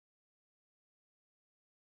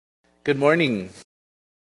Good morning.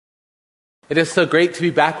 It is so great to be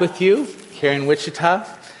back with you here in Wichita.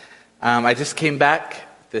 I just came back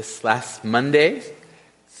this last Monday,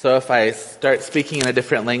 so if I start speaking in a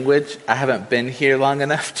different language, I haven't been here long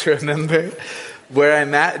enough to remember where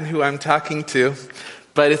I'm at and who I'm talking to.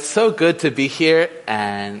 But it's so good to be here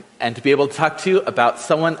and to be able to talk to you about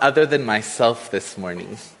someone other than myself this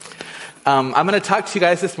morning. I'm going to talk to you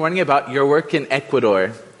guys this morning about your work in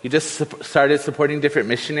Ecuador. You just started supporting different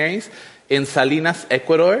missionaries in Salinas,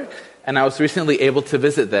 Ecuador, and I was recently able to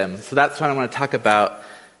visit them. So that's what I want to talk about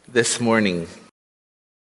this morning.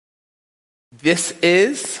 These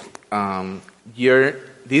are your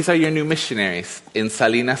new missionaries in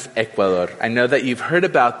Salinas, Ecuador. I know that you've heard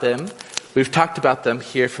about them. We've talked about them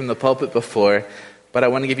here from the pulpit before, but I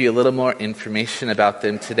want to give you a little more information about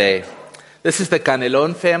them today. This is the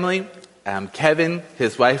Canelon family, Kevin,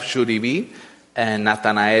 his wife, Juribi, and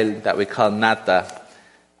Nathanael, that we call Nata.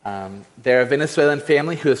 They're a Venezuelan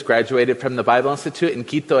family who has graduated from the Bible Institute in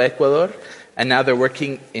Quito, Ecuador, and now they're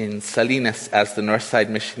working in Salinas as the Northside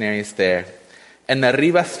missionaries there. And the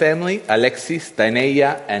Rivas family, Alexis,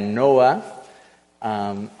 Daneya, and Noah,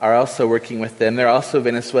 are also working with them. They're also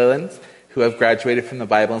Venezuelans who have graduated from the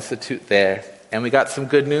Bible Institute there. And we got some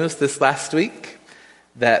good news this last week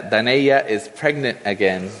that Daneya is pregnant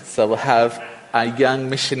again. So we'll have a young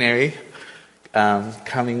missionary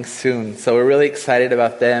coming soon. So we're really excited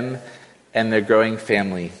about them and their growing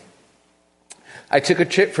family. I took a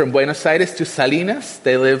trip from Buenos Aires to Salinas.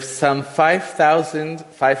 They live some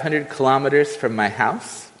 5,500 kilometers from my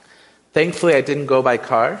house. Thankfully, I didn't go by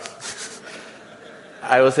car.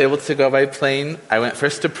 I was able to go by plane. I went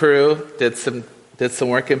first to Peru, did some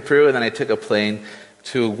work in Peru, and then I took a plane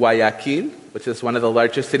to Guayaquil, which is one of the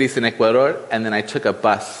largest cities in Ecuador, and then I took a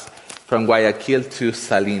bus from Guayaquil to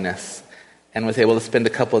Salinas and was able to spend a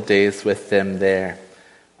couple of days with them there.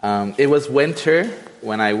 It was winter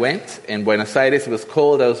when I went in Buenos Aires. It was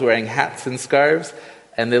cold. I was wearing hats and scarves,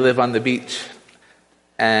 and they live on the beach,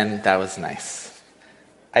 and that was nice.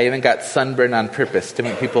 I even got sunburned on purpose to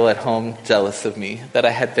make people at home jealous of me that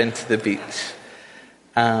I had been to the beach.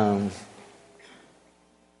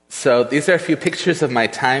 So these are a few pictures of my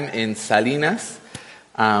time in Salinas.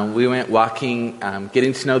 We went walking,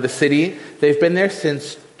 getting to know the city. They've been there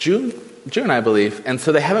since June, I believe, and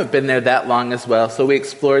so they haven't been there that long as well. So we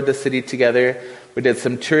explored the city together. We did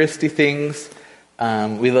some touristy things.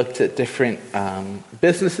 We looked at different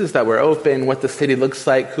businesses that were open, what the city looks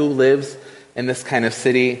like, who lives in this kind of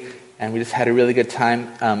city, and we just had a really good time.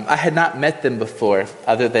 I had not met them before,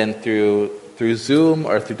 other than through Zoom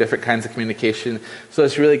or through different kinds of communication, so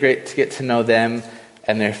it's really great to get to know them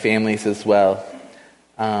and their families as well.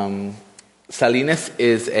 Salinas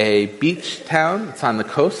is a beach town. It's on the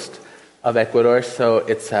coast of Ecuador, so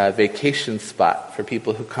it's a vacation spot for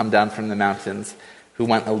people who come down from the mountains who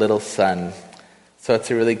want a little sun. So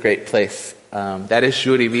it's a really great place. That is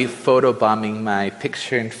Juribi photobombing my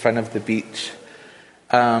picture in front of the beach.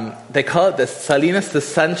 They call it Salinas, the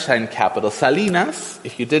sunshine capital. Salinas,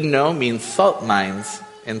 if you didn't know, means salt mines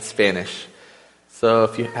in Spanish. So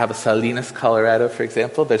if you have a Salinas, Colorado, for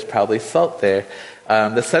example, there's probably salt there.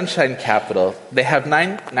 The sunshine capital. They have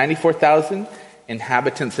 94,000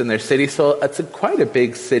 inhabitants in their city, so it's quite a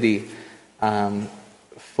big city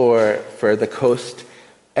for the coast.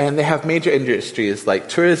 And they have major industries like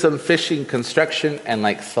tourism, fishing, construction, and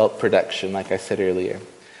like salt production, like I said earlier.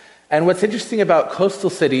 And what's interesting about coastal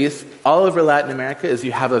cities all over Latin America is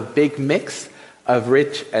you have a big mix of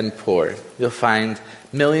rich and poor. You'll find $1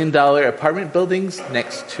 million apartment buildings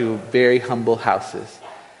next to very humble houses.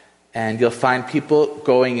 And you'll find people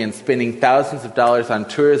going and spending thousands of dollars on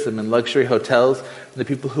tourism and luxury hotels, and the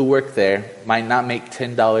people who work there might not make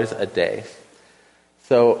 $10 a day.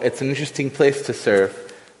 So it's an interesting place to serve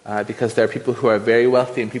because there are people who are very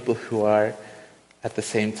wealthy and people who are, at the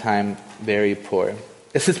same time, very poor.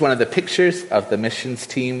 This is one of the pictures of the missions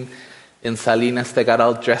team in Salinas. They got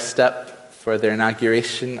all dressed up for their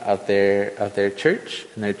inauguration of their church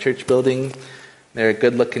and their church building. They're a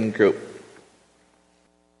good-looking group.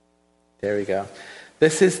 There we go.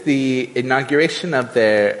 This is the inauguration of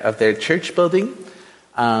their church building.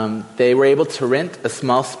 They were able to rent a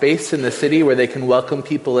small space in the city where they can welcome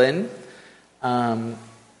people in.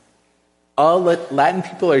 All Latin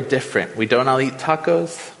people are different. We don't all eat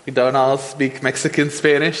tacos. We don't all speak Mexican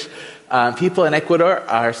Spanish. People in Ecuador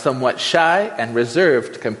are somewhat shy and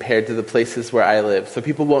reserved compared to the places where I live. So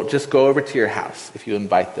people won't just go over to your house if you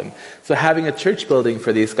invite them. So having a church building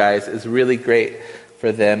for these guys is really great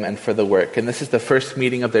for them and for the work. And this is the first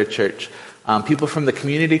meeting of their church. People from the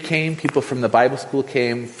community came, people from the Bible school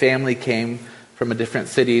came, family came from a different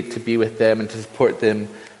city to be with them and to support them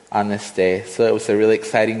on this day. So it was a really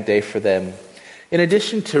exciting day for them. In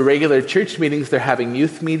addition to regular church meetings, they're having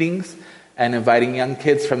youth meetings and inviting young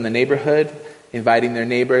kids from the neighborhood, inviting their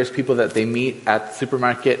neighbors, people that they meet at the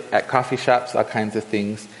supermarket, at coffee shops, all kinds of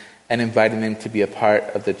things, and inviting them to be a part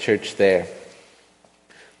of the church there.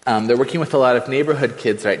 They're working with a lot of neighborhood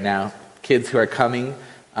kids right now, kids who are coming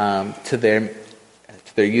to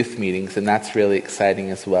their youth meetings, and that's really exciting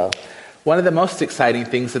as well. One of the most exciting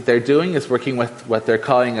things that they're doing is working with what they're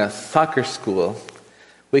calling a soccer school.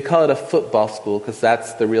 We call it a football school because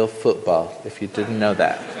that's the real football, if you didn't know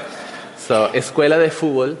that. So, Escuela de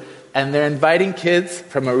Fútbol, and they're inviting kids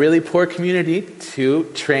from a really poor community to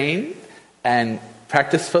train and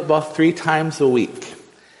practice football 3 times a week.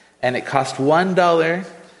 And it costs $1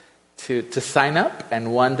 to sign up and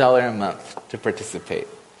 $1 a month to participate.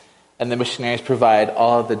 And the missionaries provide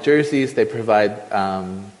all of the jerseys, they provide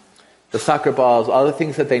the soccer balls, all the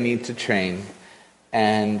things that they need to train.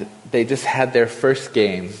 And they just had their first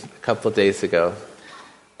game a couple of days ago.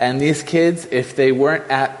 And these kids, if they weren't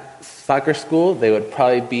at soccer school, they would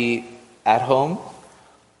probably be at home,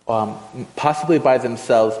 possibly by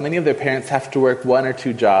themselves. Many of their parents have to work 1 or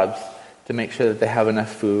 2 jobs to make sure that they have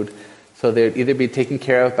enough food. So they'd either be taken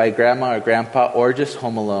care of by grandma or grandpa or just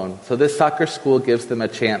home alone. So this soccer school gives them a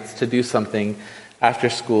chance to do something after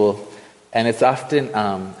school. And it's often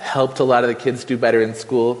helped a lot of the kids do better in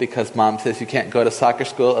school because mom says you can't go to soccer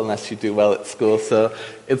school unless you do well at school. So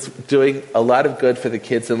it's doing a lot of good for the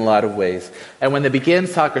kids in a lot of ways. And when they begin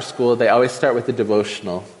soccer school, they always start with a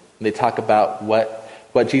devotional. They talk about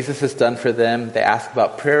what Jesus has done for them. They ask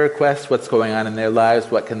about prayer requests, what's going on in their lives,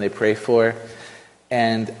 what can they pray for.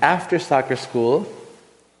 And after soccer school,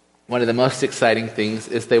 one of the most exciting things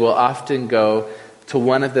is they will often go to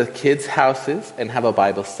one of the kids' houses and have a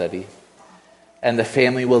Bible study. And the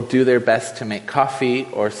family will do their best to make coffee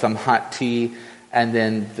or some hot tea, and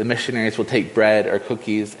then the missionaries will take bread or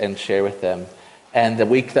cookies and share with them. And the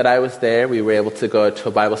week that I was there, we were able to go to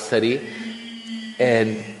a Bible study,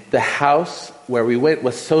 and the house where we went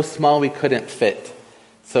was so small we couldn't fit.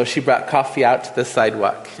 So she brought coffee out to the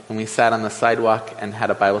sidewalk, and we sat on the sidewalk and had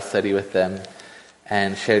a Bible study with them,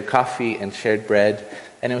 and shared coffee and shared bread,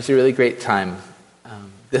 and it was a really great time.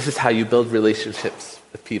 This is how you build relationships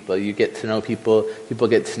with people. You get to know people, people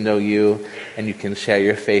get to know you, and you can share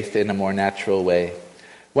your faith in a more natural way.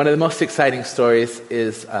 One of the most exciting stories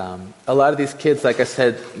is a lot of these kids, like I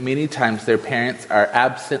said, many times their parents are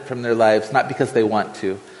absent from their lives, not because they want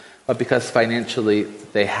to, but because financially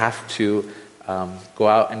they have to go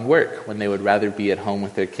out and work when they would rather be at home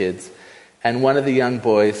with their kids. And one of the young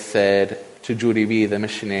boys said to Juribi, the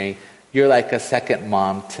missionary, "You're like a second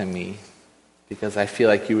mom to me, because I feel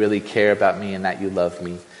like you really care about me and that you love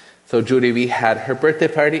me." So Juribi had her birthday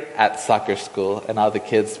party at soccer school, and all the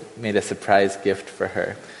kids made a surprise gift for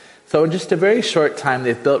her. So in just a very short time,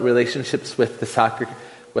 they've built relationships with the soccer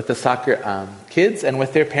kids and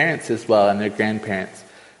with their parents as well, and their grandparents,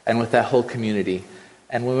 and with that whole community.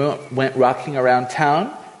 And when we went rocking around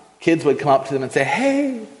town, kids would come up to them and say,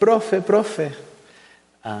 "Hey, profe,"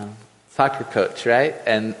 soccer coach, right?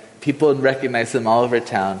 And people would recognize them all over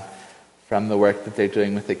town from the work that they're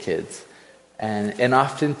doing with the kids. And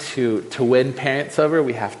often to win parents over,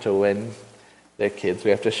 we have to win their kids.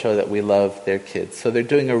 We have to show that we love their kids. So they're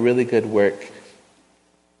doing a really good work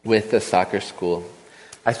with the soccer school.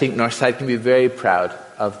 I think Northside can be very proud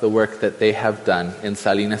of the work that they have done in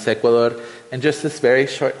Salinas, Ecuador, in just this very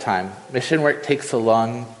short time. Mission work takes a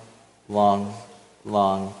long, long,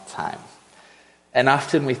 long time. And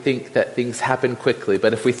often we think that things happen quickly,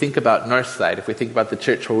 but if we think about Northside, if we think about the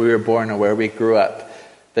church where we were born or where we grew up,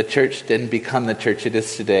 the church didn't become the church it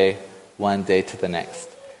is today one day to the next.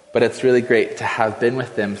 But it's really great to have been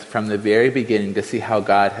with them from the very beginning, to see how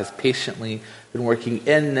God has patiently been working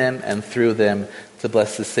in them and through them to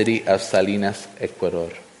bless the city of Salinas,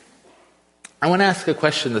 Ecuador. I want to ask a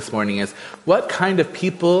question this morning is, what kind of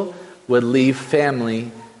people would leave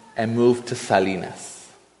family and move to Salinas?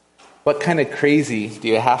 What kind of crazy do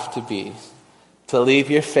you have to be to leave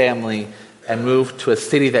your family and move to a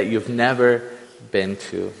city that you've never been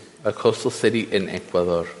to, a coastal city in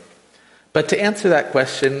Ecuador? But to answer that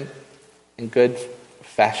question in good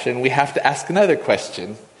fashion, we have to ask another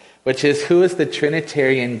question, which is, who is the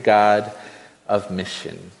Trinitarian God of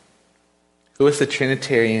mission? Who is the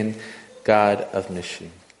Trinitarian God of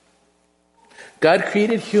mission? God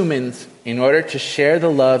created humans in order to share the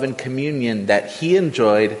love and communion that He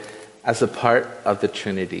enjoyed as a part of the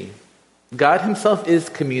Trinity. God Himself is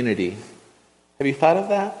community. Have you thought of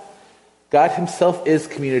that? God Himself is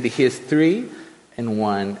community. He is three, and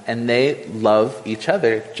one, and they love each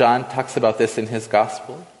other. John talks about this in his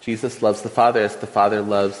gospel. Jesus loves the Father as the Father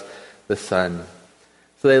loves the Son.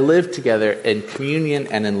 So they live together in communion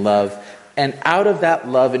and in love. And out of that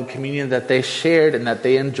love and communion that they shared and that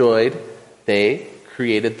they enjoyed, they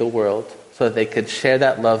created the world so that they could share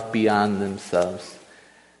that love beyond themselves.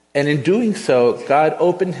 And in doing so, God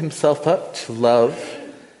opened himself up to love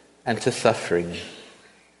and to suffering.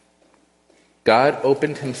 God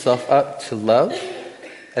opened himself up to love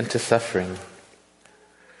and to suffering.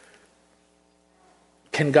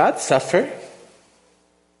 Can God suffer?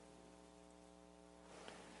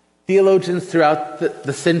 Theologians throughout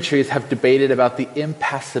the centuries have debated about the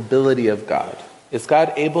impassibility of God. Is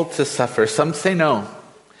God able to suffer? Some say no.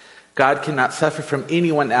 God cannot suffer from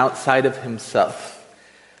anyone outside of himself.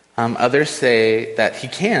 Others say that he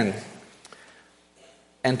can.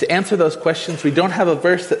 And to answer those questions, we don't have a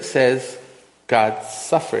verse that says God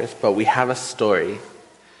suffers, but we have a story.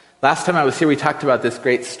 Last time I was here, we talked about this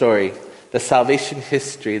great story, the salvation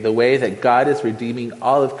history, the way that God is redeeming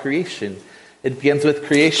all of creation. It begins with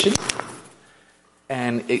creation,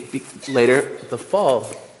 and later the fall.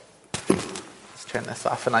 Let's turn this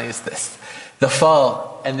off and I'll use this. The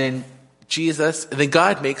fall, and then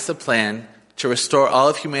God makes a plan to restore all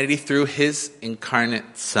of humanity through his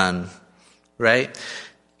incarnate Son, right?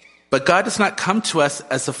 But God does not come to us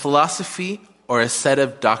as a philosophy or a set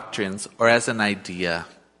of doctrines or as an idea.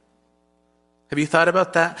 Have you thought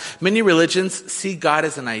about that? Many religions see God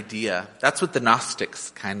as an idea. That's what the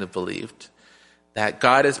Gnostics kind of believed. That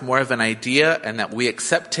God is more of an idea, and that we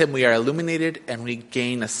accept him, we are illuminated, and we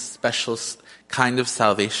gain a special kind of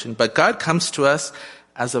salvation. But God comes to us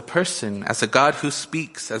as a person, as a God who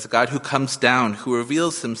speaks, as a God who comes down, who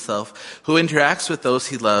reveals himself, who interacts with those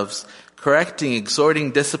he loves, correcting,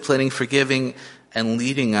 exhorting, disciplining, forgiving, and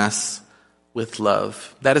leading us with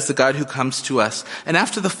love. That is the God who comes to us. And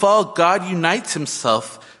after the fall, God unites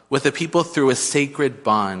himself with a people through a sacred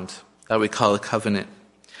bond that we call a covenant.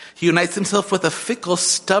 He unites himself with a fickle,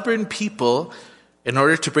 stubborn people in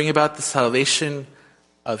order to bring about the salvation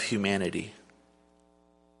of humanity.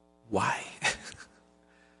 Why?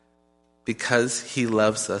 Because he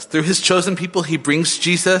loves us. Through his chosen people, he brings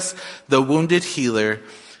Jesus, the wounded healer,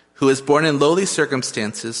 who is born in lowly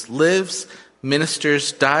circumstances, lives,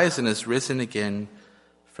 ministers, dies, and is risen again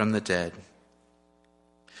from the dead.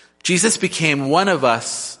 Jesus became one of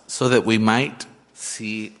us so that we might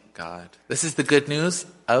see God. This is the good news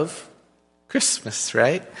of Christmas,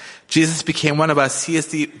 right? Jesus became one of us. He is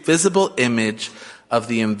the visible image of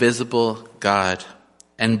the invisible God.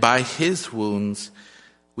 And by his wounds,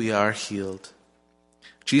 we are healed.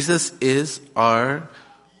 Jesus is our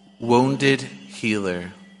wounded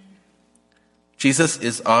healer. Jesus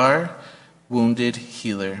is our wounded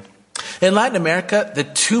healer. In Latin America, the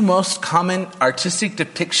two most common artistic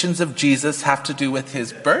depictions of Jesus have to do with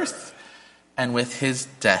his birth and with his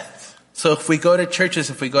death. So if we go to churches,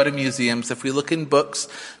 if we go to museums, if we look in books,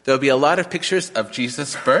 there'll be a lot of pictures of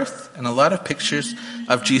Jesus' birth and a lot of pictures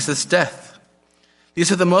of Jesus' death.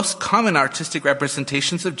 These are the most common artistic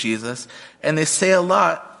representations of Jesus, and they say a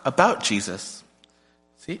lot about Jesus.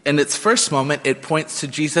 See, in its first moment, it points to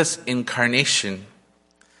Jesus' incarnation,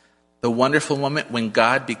 the wonderful moment when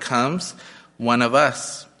God becomes one of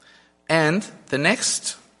us. And the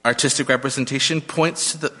next artistic representation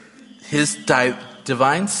points to his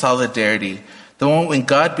divine solidarity, the moment when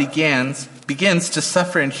God begins to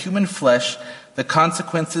suffer in human flesh the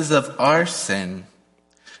consequences of our sin.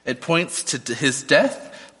 It points to his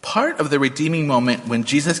death, part of the redeeming moment when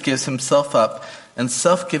Jesus gives himself up in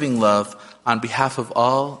self-giving love on behalf of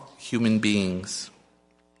all human beings.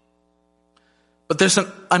 But there's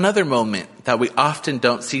another moment that we often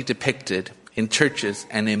don't see depicted in churches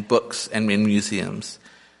and in books and in museums.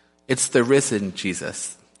 It's the risen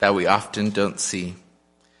Jesus that we often don't see.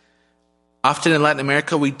 Often in Latin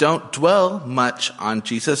America, we don't dwell much on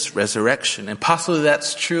Jesus' resurrection, and possibly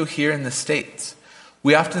that's true here in the States.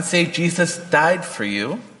 We often say Jesus died for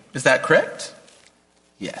you. Is that correct?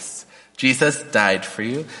 Yes. Jesus died for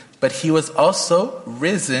you, but he was also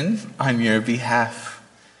risen on your behalf.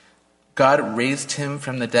 God raised him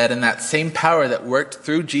from the dead, and that same power that worked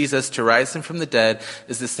through Jesus to rise him from the dead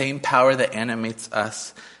is the same power that animates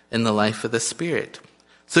us in the life of the Spirit.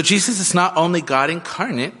 So Jesus is not only God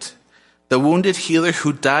incarnate, the wounded healer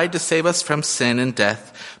who died to save us from sin and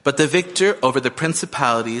death, but the victor over the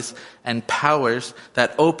principalities and powers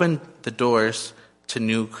that opened the doors to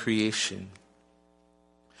new creation.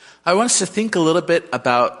 I want us to think a little bit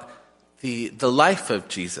about the life of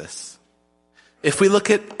Jesus. If we look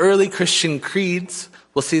at early Christian creeds,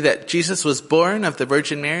 we'll see that Jesus was born of the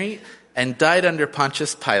Virgin Mary and died under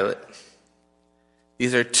Pontius Pilate.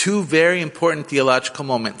 These are two very important theological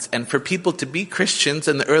moments. And for people to be Christians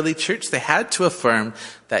in the early church, they had to affirm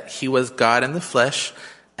that he was God in the flesh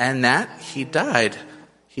and that he died.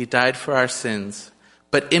 He died for our sins.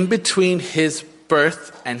 But in between his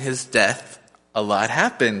birth and his death, a lot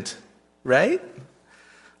happened, right?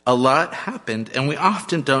 A lot happened, and we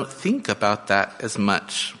often don't think about that as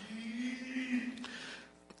much.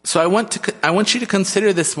 So I want you to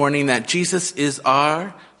consider this morning that Jesus is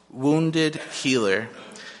our wounded healer.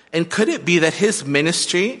 And could it be that his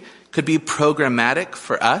ministry could be programmatic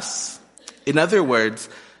for us? In other words,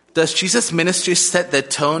 does Jesus' ministry set the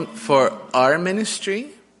tone for our ministry?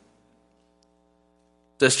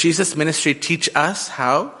 Does Jesus' ministry teach us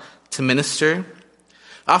how to minister?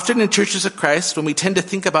 Often in churches of Christ, when we tend to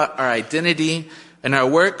think about our identity and our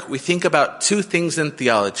work, we think about two things in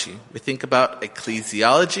theology. We think about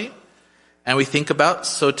ecclesiology and we think about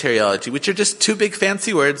soteriology, which are just two big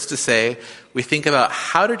fancy words to say we think about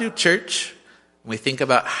how to do church and we think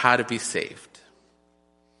about how to be saved.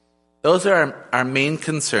 Those are our main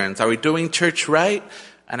concerns. Are we doing church right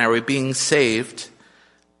and are we being saved?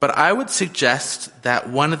 But I would suggest that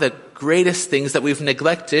one of the greatest things that we've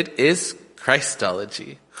neglected is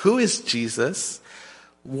Christology. Who is Jesus?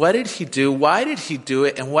 What did he do? Why did he do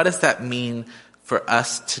it? And what does that mean for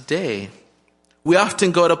us today? We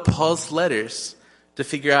often go to Paul's letters to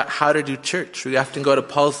figure out how to do church. We often go to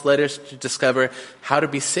Paul's letters to discover how to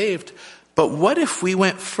be saved. But what if we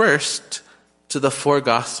went first to the four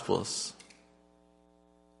Gospels?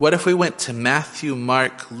 What if we went to Matthew,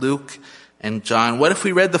 Mark, Luke, and John? What if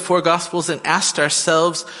we read the four Gospels and asked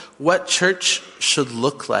ourselves what church should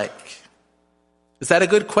look like? Is that a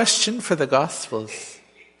good question for the Gospels?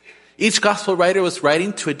 Each Gospel writer was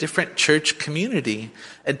writing to a different church community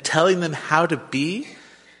and telling them how to be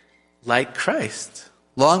like Christ,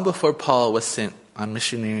 long before Paul was sent on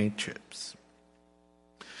missionary trips.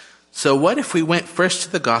 So what if we went first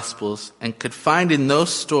to the Gospels and could find in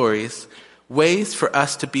those stories ways for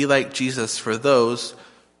us to be like Jesus for those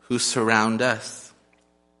who surround us?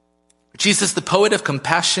 Jesus, the poet of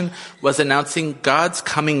compassion, was announcing God's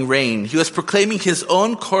coming reign. He was proclaiming his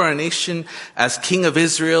own coronation as King of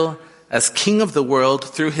Israel, as King of the world,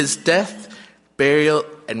 through his death, burial,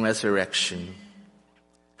 and resurrection.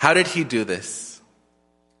 How did he do this?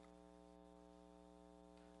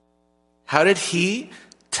 How did he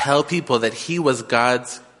tell people that he was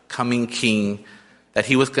God's coming king, that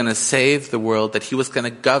he was going to save the world, that he was going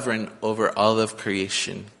to govern over all of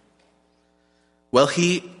creation? Well,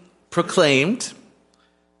 he proclaimed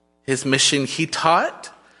his mission, he taught,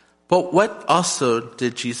 but what also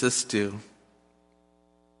did Jesus do?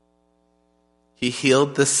 He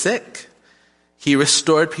healed the sick. He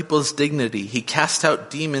restored people's dignity. He cast out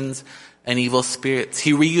demons and evil spirits.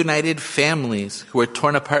 He reunited families who were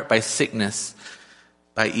torn apart by sickness,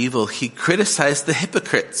 by evil. He criticized the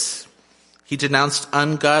hypocrites. He denounced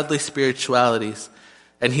ungodly spiritualities.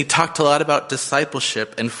 And he talked a lot about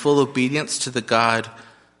discipleship and full obedience to the God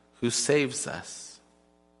who saves us.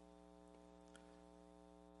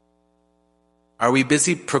 Are we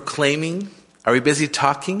busy proclaiming? Are we busy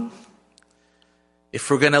talking? If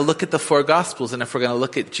we're going to look at the four Gospels and if we're going to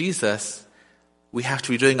look at Jesus, we have to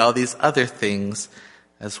be doing all these other things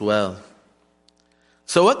as well.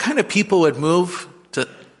 So what kind of people would move to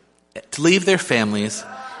leave their families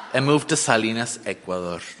and move to Salinas,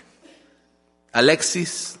 Ecuador?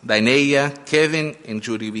 Alexis, Daineya, Kevin, and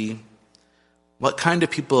Juribi. What kind of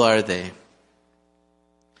people are they?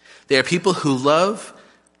 They are people who love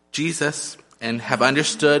Jesus and have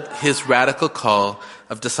understood his radical call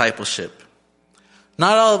of discipleship.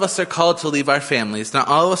 Not all of us are called to leave our families. Not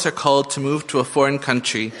all of us are called to move to a foreign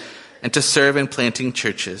country and to serve in planting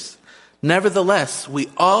churches. Nevertheless, we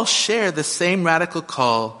all share the same radical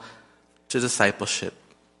call to discipleship.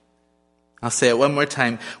 I'll say it one more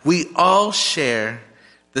time. We all share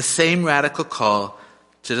the same radical call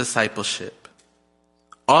to discipleship.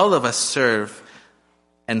 All of us serve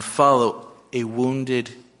and follow a wounded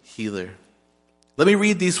healer. Let me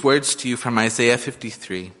read these words to you from Isaiah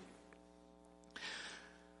 53.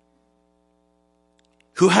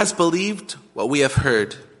 Who has believed what we have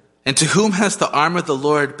heard? And to whom has the arm of the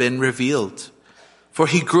Lord been revealed? For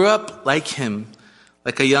he grew up like him,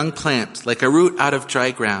 like a young plant, like a root out of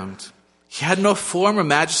dry ground. He had no form or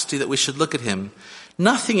majesty that we should look at him,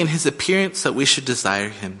 nothing in his appearance that we should desire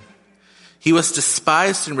him. He was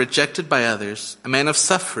despised and rejected by others, a man of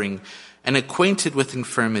suffering and acquainted with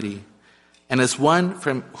infirmity. And as one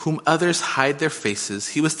from whom others hide their faces,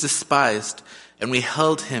 he was despised, and we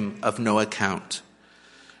held him of no account.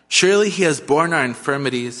 Surely he has borne our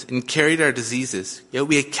infirmities and carried our diseases, yet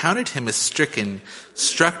we accounted him as stricken,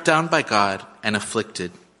 struck down by God, and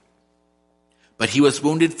afflicted. But he was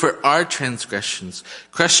wounded for our transgressions,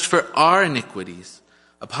 crushed for our iniquities.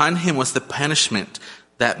 Upon him was the punishment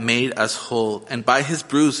that made us whole, and by his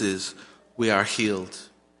bruises we are healed.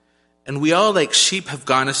 And we all like sheep have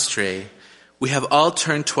gone astray. We have all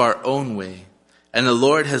turned to our own way, and the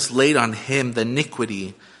Lord has laid on him the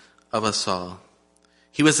iniquity of us all.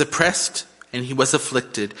 He was oppressed and he was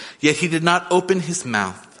afflicted, yet he did not open his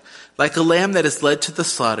mouth. Like a lamb that is led to the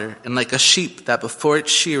slaughter, and like a sheep that before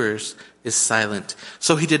its shearers is silent,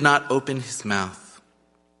 so he did not open his mouth.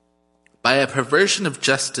 By a perversion of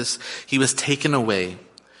justice he was taken away.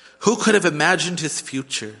 Who could have imagined his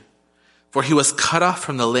future? For he was cut off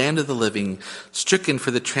from the land of the living, stricken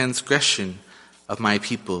for the transgression of my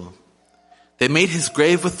people. They made his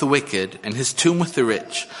grave with the wicked and his tomb with the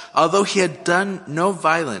rich, although he had done no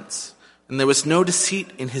violence and there was no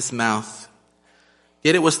deceit in his mouth.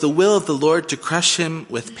 Yet it was the will of the Lord to crush him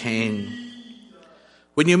with pain.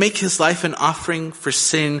 When you make his life an offering for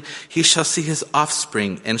sin, he shall see his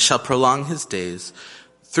offspring and shall prolong his days.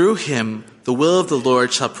 Through him the will of the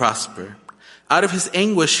Lord shall prosper. Out of his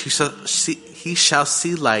anguish he shall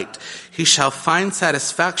see light. He shall find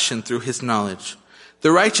satisfaction through his knowledge.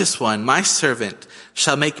 The righteous one, my servant,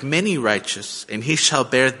 shall make many righteous, and he shall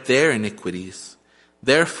bear their iniquities.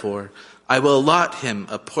 Therefore, I will allot him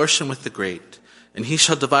a portion with the great, and he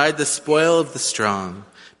shall divide the spoil of the strong,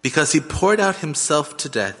 because he poured out himself to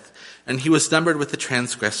death, and he was numbered with the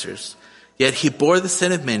transgressors. Yet he bore the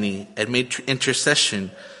sin of many and made intercession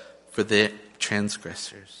for the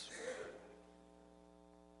transgressors.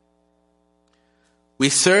 We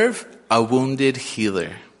serve a wounded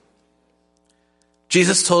healer.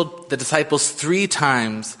 Jesus told the disciples 3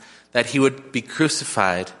 times that he would be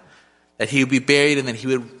crucified, that he would be buried, and that he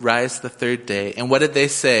would rise the 3rd day. And what did they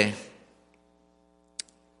say?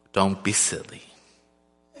 Don't be silly.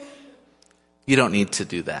 You don't need to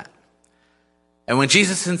do that. And when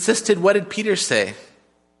Jesus insisted, what did Peter say?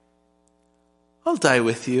 I'll die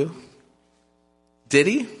with you. Did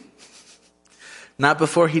he? Not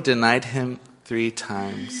before he denied him 3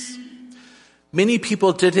 times. Many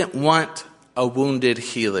people didn't want a wounded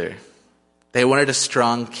healer. They wanted a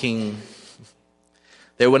strong king.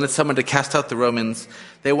 They wanted someone to cast out the Romans.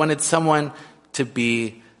 They wanted someone to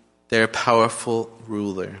be their powerful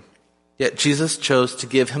ruler. Yet Jesus chose to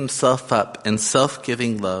give himself up in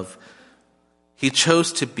self-giving love. He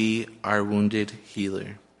chose to be our wounded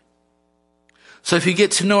healer. So if you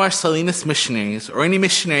get to know our Salinas missionaries, or any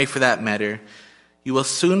missionary for that matter, you will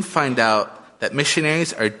soon find out that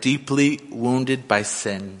missionaries are deeply wounded by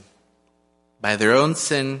sin. By their own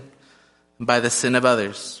sin, and by the sin of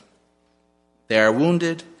others. They are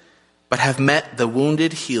wounded, but have met the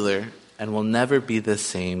wounded healer and will never be the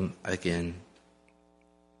same again.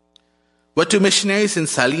 What do missionaries in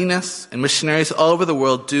Salinas and missionaries all over the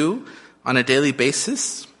world do on a daily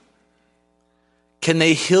basis? Can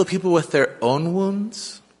they heal people with their own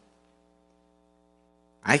wounds?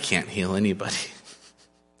 I can't heal anybody.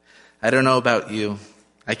 I don't know about you.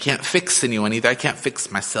 I can't fix anyone either. I can't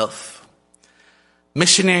fix myself.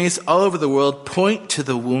 Missionaries all over the world point to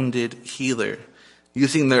the wounded healer,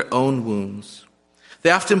 using their own wounds.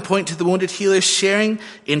 They often point to the wounded healer, sharing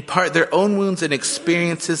in part their own wounds and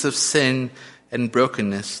experiences of sin and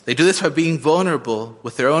brokenness. They do this by being vulnerable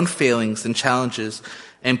with their own failings and challenges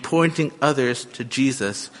and pointing others to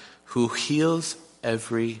Jesus, who heals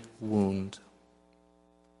every wound.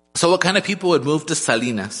 So what kind of people would move to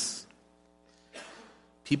Salinas?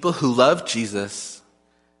 People who love Jesus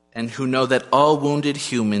and who know that all wounded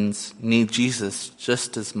humans need Jesus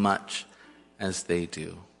just as much as they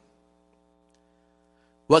do.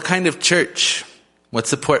 What kind of church would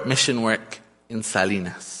support mission work in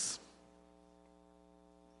Salinas?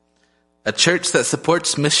 A church that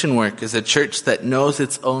supports mission work is a church that knows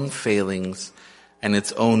its own failings and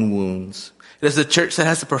its own wounds. It is a church that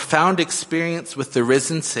has a profound experience with the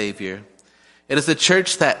risen Savior. It is a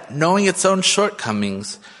church that, knowing its own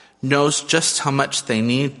shortcomings, knows just how much they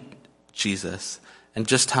need Jesus and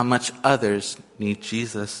just how much others need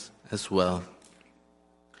Jesus as well.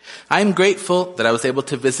 I'm grateful that I was able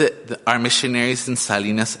to visit our missionaries in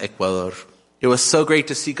Salinas, Ecuador. It was so great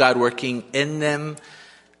to see God working in them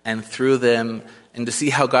and through them, and to see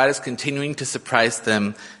how God is continuing to surprise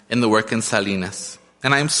them in the work in Salinas.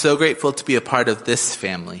 And I'm so grateful to be a part of this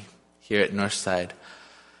family here at Northside.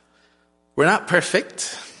 We're not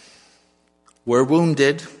perfect. We're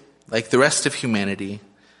wounded like the rest of humanity,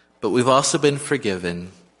 but we've also been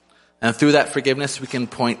forgiven. And through that forgiveness, we can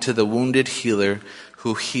point to the wounded healer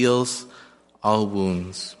who heals all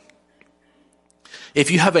wounds. If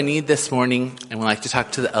you have a need this morning and would like to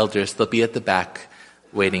talk to the elders, they'll be at the back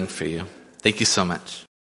waiting for you. Thank you so much.